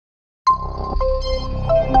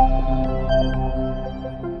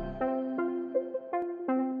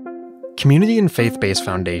Community and faith-based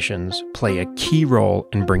foundations play a key role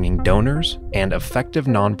in bringing donors and effective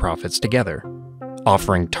nonprofits together,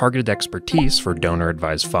 offering targeted expertise for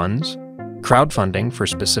donor-advised funds, crowdfunding for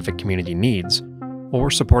specific community needs,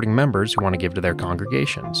 or supporting members who want to give to their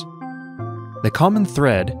congregations. The common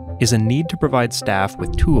thread is a need to provide staff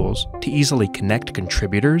with tools to easily connect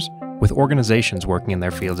contributors with organizations working in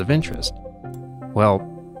their fields of interest. Well,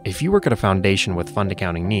 if you work at a foundation with fund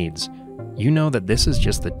accounting needs, you know that this is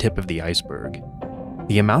just the tip of the iceberg.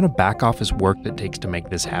 The amount of back-office work that takes to make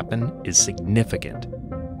this happen is significant.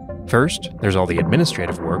 First, there's all the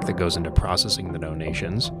administrative work that goes into processing the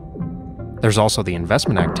donations. There's also the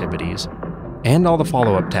investment activities, and all the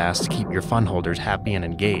follow-up tasks to keep your fund holders happy and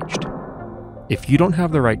engaged. If you don't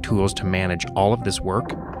have the right tools to manage all of this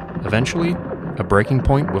work, eventually, a breaking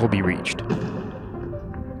point will be reached.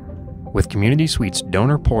 With CommunitySuite's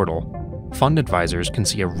donor portal, fund advisors can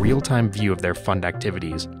see a real-time view of their fund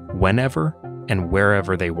activities whenever and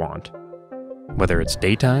wherever they want. Whether it's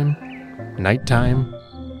daytime, nighttime,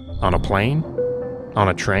 on a plane, on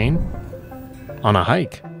a train, on a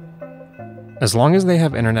hike. As long as they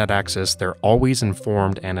have internet access, they're always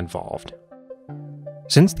informed and involved.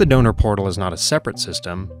 Since the donor portal is not a separate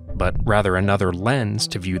system, but rather another lens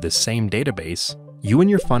to view the same database, you and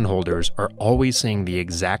your fund holders are always seeing the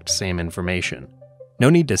exact same information. No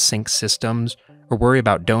need to sync systems or worry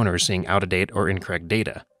about donors seeing out-of-date or incorrect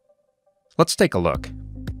data. Let's take a look.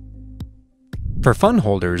 For fund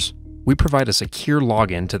holders, we provide a secure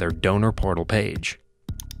login to their donor portal page.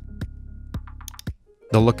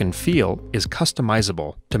 The look and feel is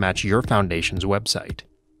customizable to match your foundation's website.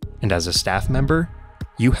 And as a staff member,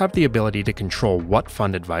 you have the ability to control what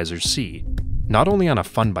fund advisors see, not only on a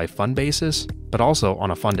fund-by-fund basis, but also on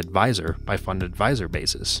a fund advisor-by-fund advisor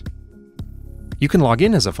basis. You can log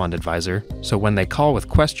in as a fund advisor, so when they call with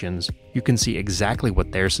questions, you can see exactly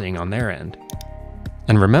what they're seeing on their end.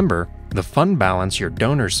 And remember, the fund balance your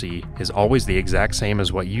donors see is always the exact same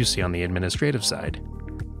as what you see on the administrative side.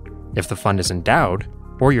 If the fund is endowed,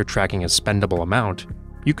 or you're tracking a spendable amount,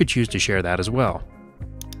 you could choose to share that as well.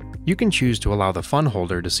 You can choose to allow the fund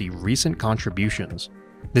holder to see recent contributions.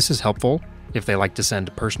 This is helpful if they like to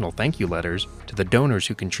send personal thank you letters to the donors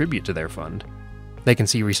who contribute to their fund. They can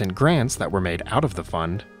see recent grants that were made out of the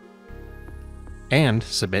fund and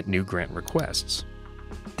submit new grant requests.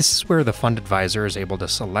 This is where the fund advisor is able to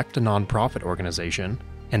select a nonprofit organization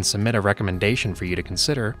and submit a recommendation for you to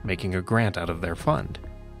consider making a grant out of their fund.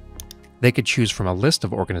 They could choose from a list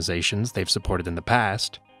of organizations they've supported in the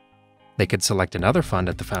past. They could select another fund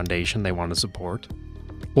at the foundation they want to support,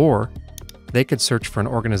 or they could search for an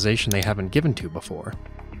organization they haven't given to before.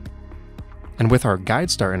 And with our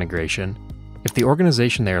GuideStar integration, if the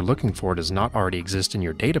organization they are looking for does not already exist in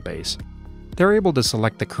your database, they're able to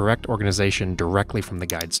select the correct organization directly from the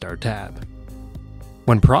GuideStar tab.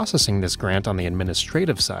 When processing this grant on the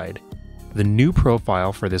administrative side, the new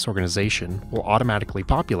profile for this organization will automatically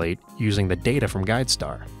populate using the data from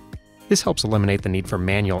GuideStar. This helps eliminate the need for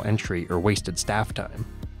manual entry or wasted staff time.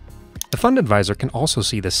 The fund advisor can also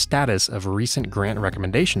see the status of recent grant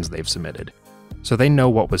recommendations they've submitted, so they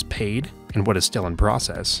know what was paid and what is still in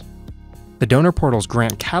process. The donor portal's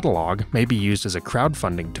grant catalog may be used as a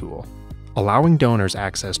crowdfunding tool, allowing donors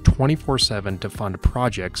access 24/7 to fund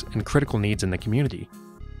projects and critical needs in the community.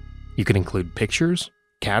 You can include pictures,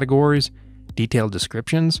 categories, detailed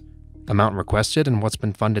descriptions, amount requested, and what's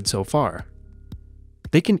been funded so far.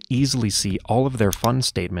 They can easily see all of their fund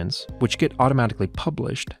statements, which get automatically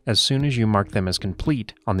published as soon as you mark them as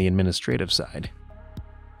complete on the administrative side.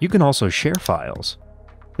 You can also share files.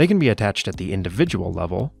 They can be attached at the individual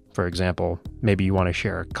level. For example, maybe you want to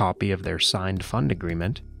share a copy of their signed fund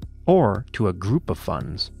agreement, or to a group of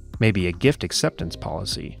funds, maybe a gift acceptance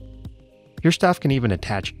policy. Your staff can even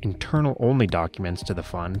attach internal-only documents to the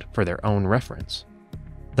fund for their own reference.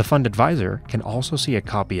 The fund advisor can also see a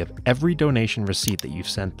copy of every donation receipt that you've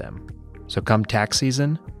sent them, so come tax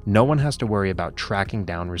season, no one has to worry about tracking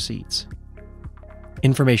down receipts.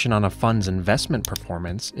 Information on a fund's investment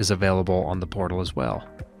performance is available on the portal as well.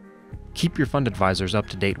 Keep your fund advisors up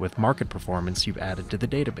to date with market performance you've added to the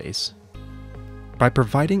database. By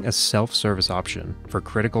providing a self-service option for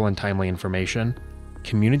critical and timely information,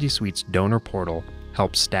 CommunitySuite's donor portal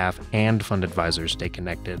helps staff and fund advisors stay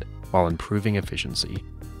connected while improving efficiency.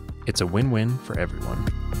 It's a win-win for everyone.